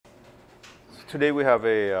Today we have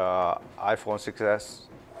a iPhone 6s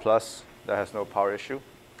Plus that has no power issue.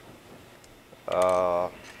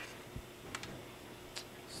 Let's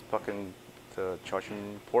plug in the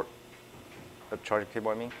charging port, the charging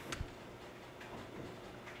cable I mean.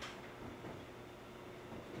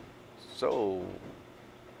 So,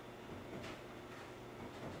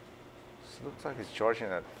 it looks like it's charging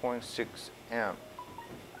at 0.6 amp.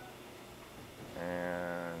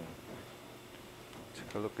 And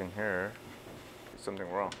take a look in here. There's something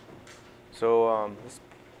wrong. So let's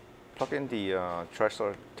plug in the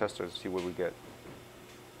TriStar tester to see what we get.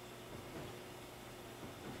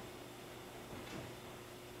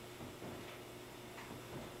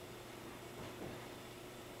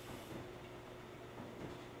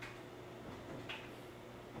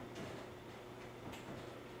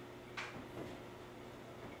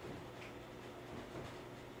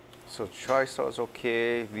 So TriStar is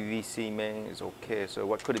okay, VVC main is okay, so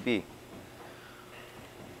what could it be?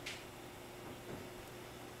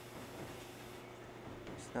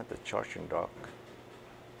 It's not the charging dock.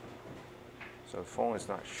 So the phone is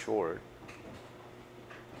not short.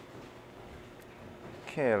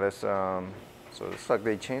 Okay, let's so it looks like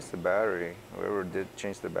they changed the battery. Whoever did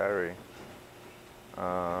change the battery.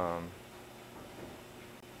 Let's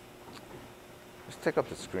take up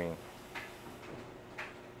the screen.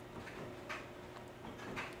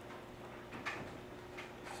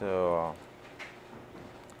 So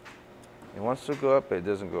it wants to go up, but it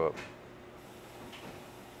doesn't go up.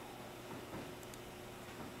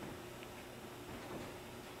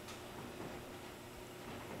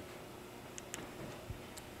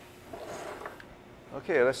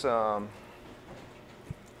 Okay, let's plug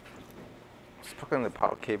in the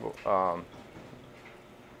power cable,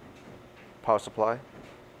 power supply.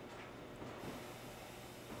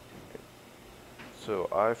 So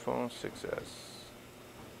iPhone 6s.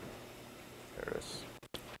 There it is.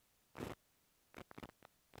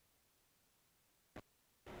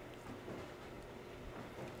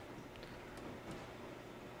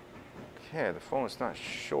 Okay, the phone is not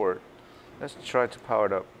short. Let's try to power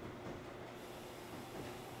it up.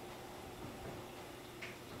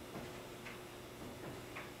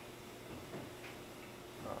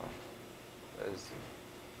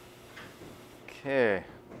 Okay,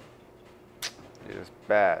 it is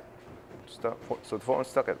bad. So the phone is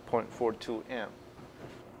stuck at 0.42 amp.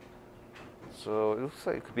 So it looks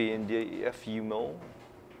like it could be in DFU mode.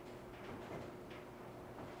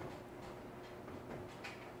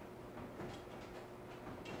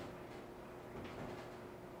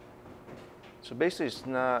 So basically it's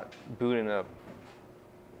not booting up.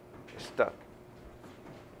 It's stuck.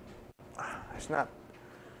 It's not.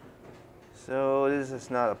 So this is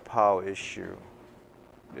not a power issue.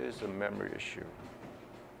 This is a memory issue.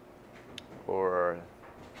 Or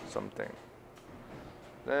something.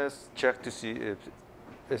 Let's check to see if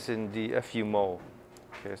it's in DFU mode.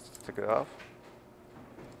 Okay, let's take it off.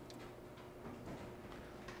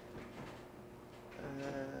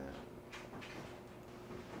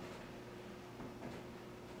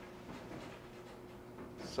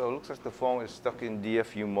 So it looks like the phone is stuck in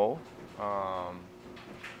DFU mode.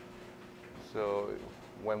 So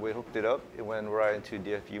when we hooked it up, it went right into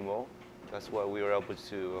DFU mode. That's why we were able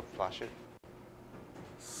to flash it.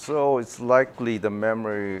 So it's likely the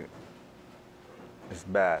memory is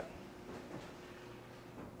bad.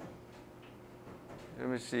 Let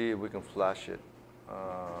me see if we can flash it.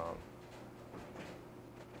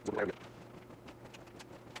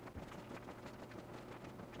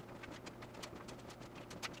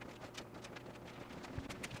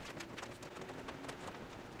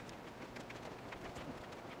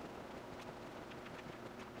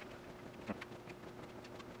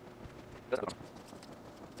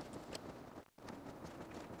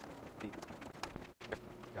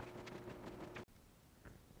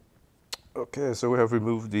 Okay, so we have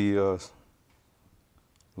removed the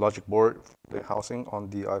logic board, the housing on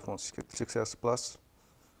the iPhone 6s Plus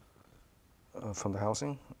from the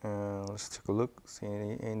housing. And let's take a look, see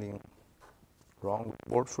anything wrong with the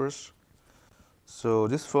board first. So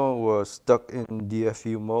this phone was stuck in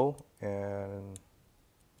DFU mode, and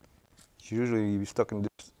usually you're stuck in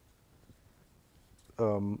this.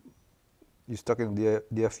 You're stuck in the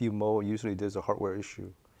DFU mode. Usually there's a hardware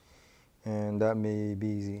issue, and that may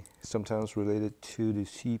be sometimes related to the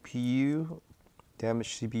CPU,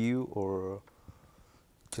 damaged CPU, or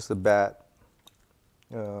just a bad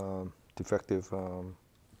defective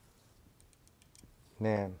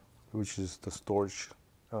NAND, which is the storage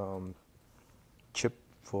chip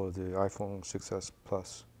for the iPhone 6s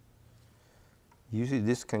Plus. Usually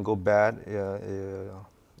this can go bad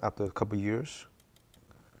after a couple years.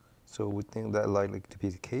 So So we think that likely to be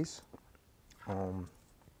the case.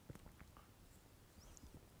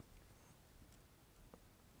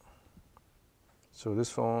 So this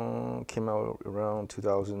phone came out around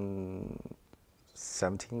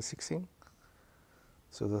 2017, 16.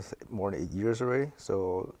 So that's more than 8 years already.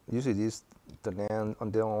 So usually the NAND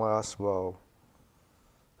they don't last about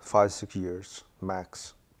 5, 6 years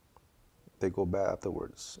max. They go bad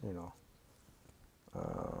afterwards, you know.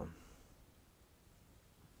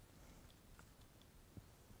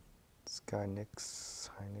 Skynix,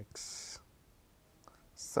 Hynix.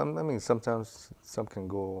 Sometimes some can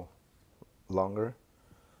go longer,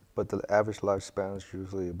 but the average lifespan is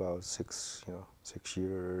usually about 6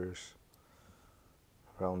 years,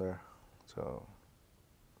 around there. So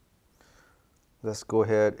let's go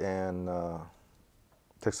ahead and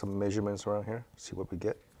take some measurements around here, see what we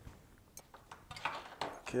get.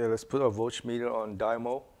 Okay, let's put our voltmeter on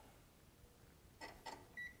Dymo.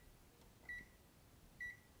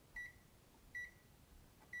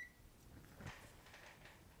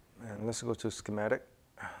 And let's go to schematic.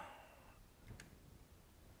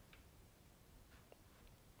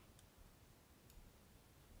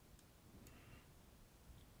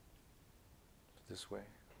 This way,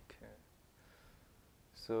 okay.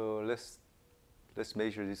 So let's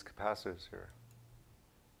measure these capacitors here.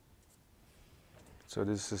 So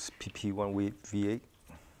this is PP1 V8.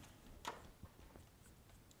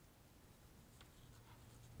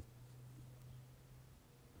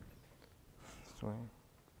 This way.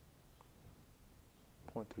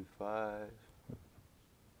 0.35,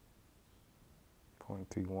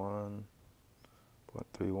 0.31,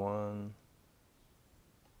 0.31,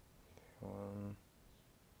 1.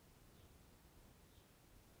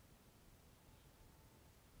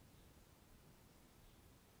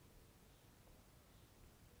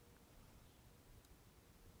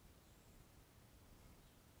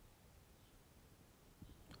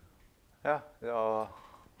 Yeah, it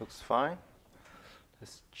looks fine.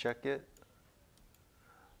 Let's check it.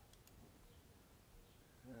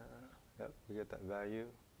 Yep, we get that value.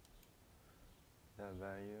 That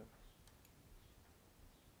value.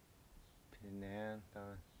 NAND,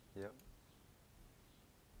 yep.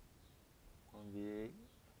 1V8.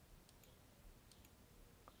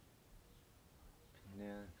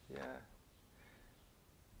 NAND, yeah.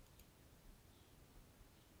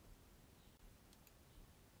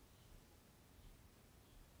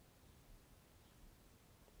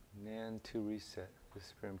 NAND to reset. This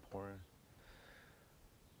is very important.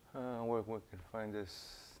 Where we can find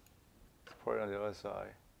this port on the other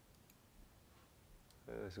side.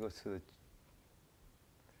 Let's go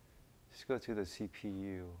to the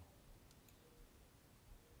CPU.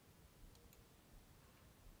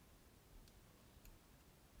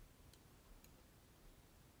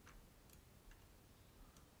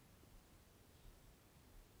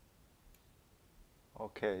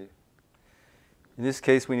 Okay. In this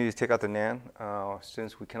case, we need to take out the NAND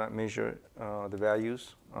since we cannot measure the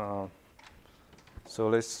values. So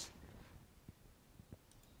let's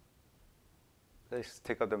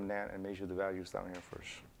take out the NAND and measure the values down here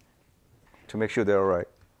first to make sure they're all right.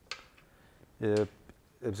 If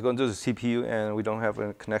it's going to do the CPU and we don't have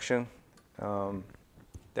a connection,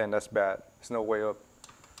 then that's bad. There's no way up.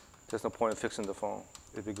 There's no point in fixing the phone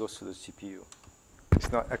if it goes to the CPU.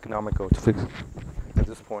 It's not economical to fix at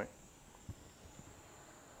this point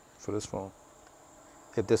for this phone.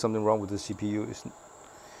 If there's something wrong with the CPU, it's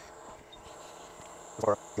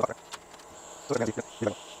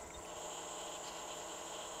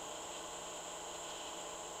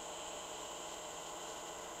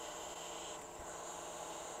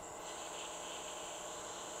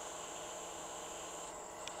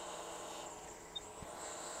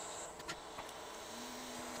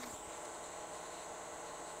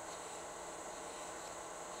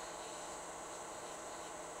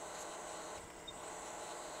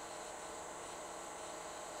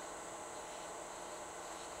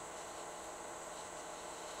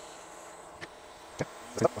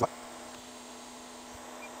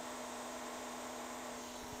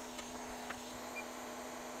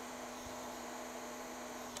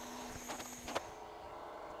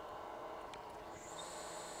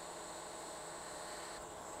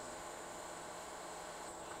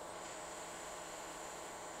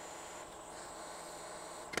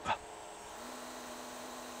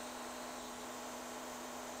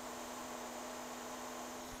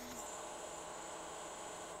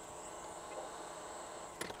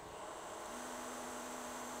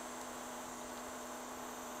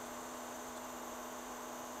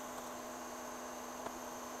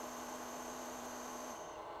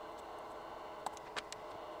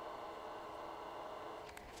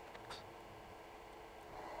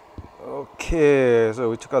Okay, so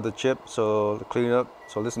we took out the chip, so to clean it up.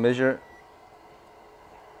 So let's measure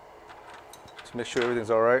to make sure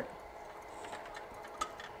everything's all right.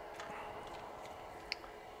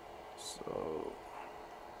 So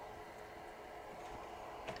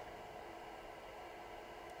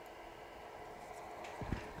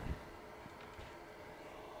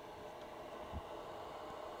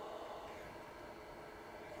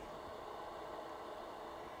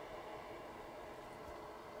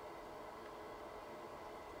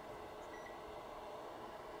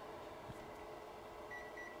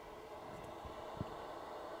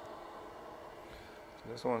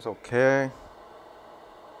this one's okay.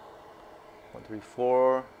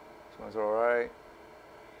 134. This one's all right.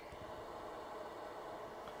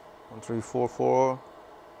 1344.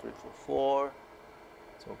 344.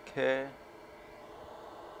 It's okay.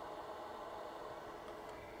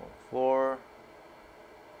 4.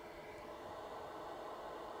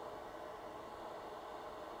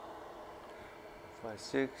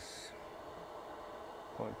 56.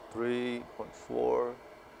 0.3. 0.4.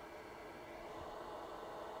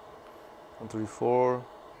 134.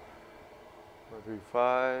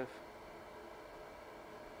 135.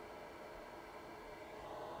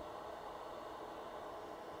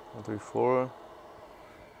 134.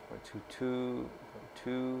 0.22.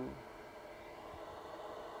 0.2.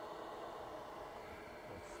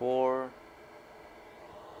 4.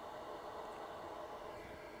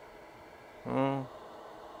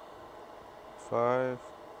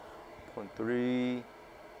 5.3.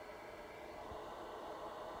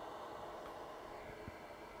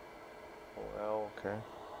 OL, okay.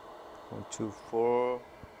 0.24.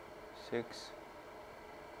 6.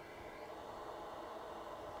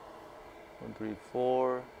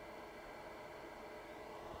 134.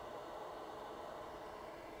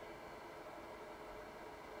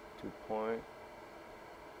 2 point.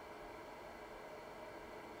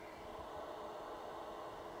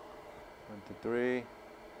 123.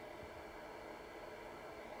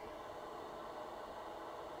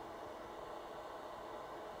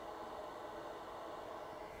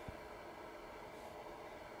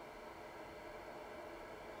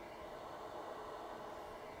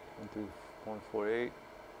 0.48.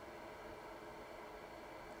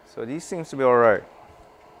 So these seems to be all right.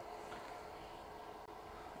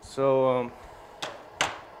 So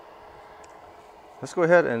let's go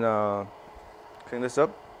ahead and clean this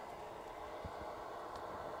up.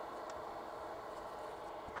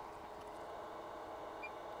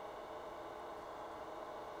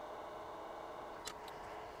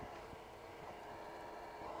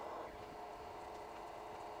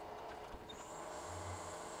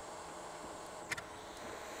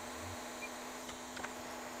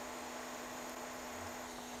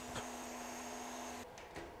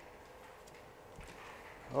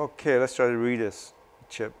 Okay, let's try to read this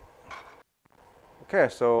chip. Okay,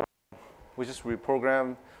 so we just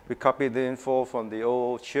reprogrammed, we copied the info from the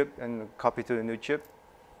old chip and copied to the new chip.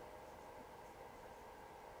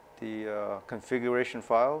 The configuration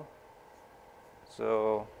file.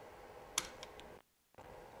 So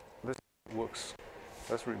this works.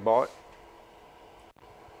 Let's reboot.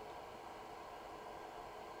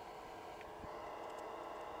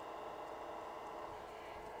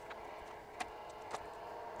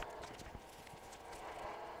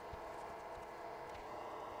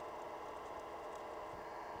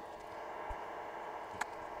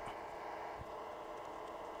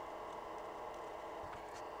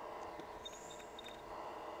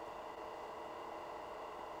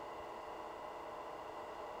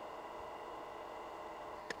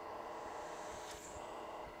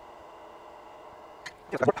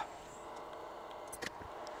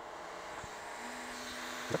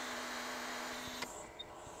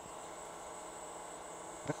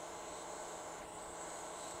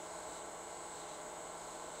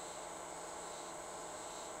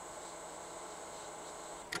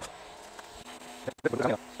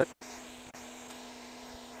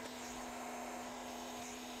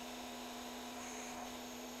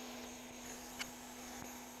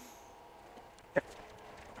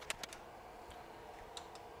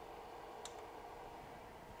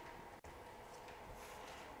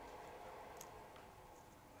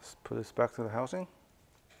 Let's put this back to the housing.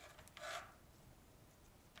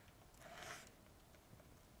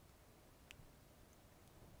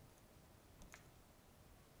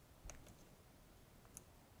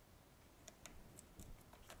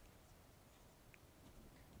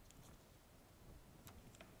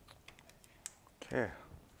 Okay.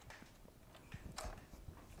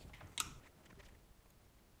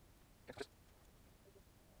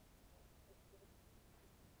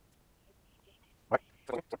 Right.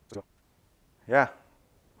 Yeah.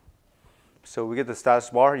 So we get the status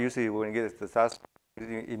bar. Usually when we get the status bar,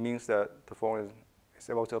 it means that the phone is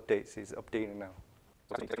about to update. So it's updating now.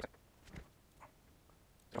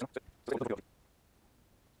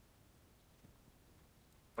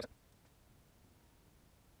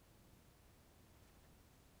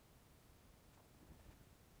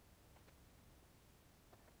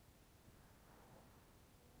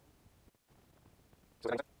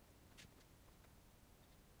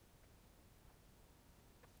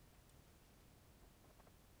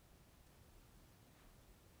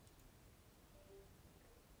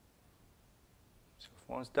 So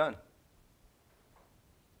phone's done.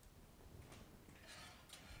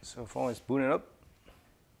 So phone is booting up.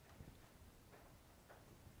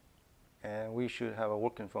 And we should have a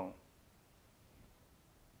working phone.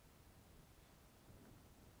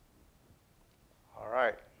 All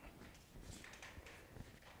right.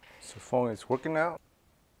 So phone is working now.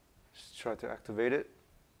 Let's try to activate it.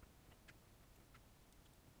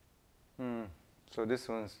 So this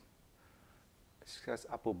one's, it says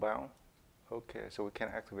Apple bound. Okay, so we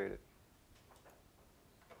can't activate it.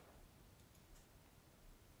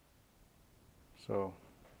 So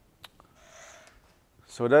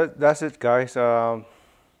that's it, guys. So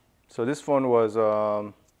this phone was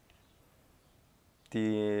the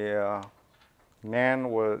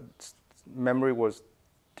NAND memory was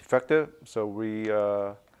defective. So we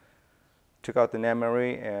took out the NAND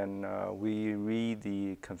memory and we read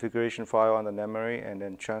the configuration file on the NAND memory and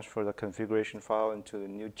then transfer the configuration file into the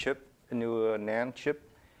new chip, a new NAND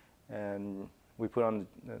chip, and we put on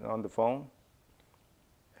the phone.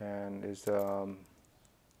 And it's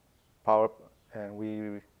power, and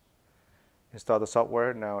we install the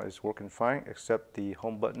software. Now it's working fine, except the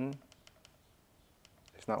home button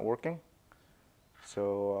is not working.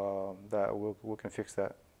 So that we can fix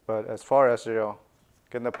that. But as far as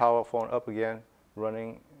getting the power phone up again,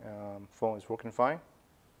 running, phone is working fine.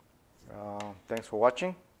 Thanks for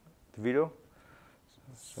watching the video.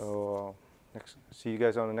 So see you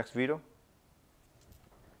guys on the next video.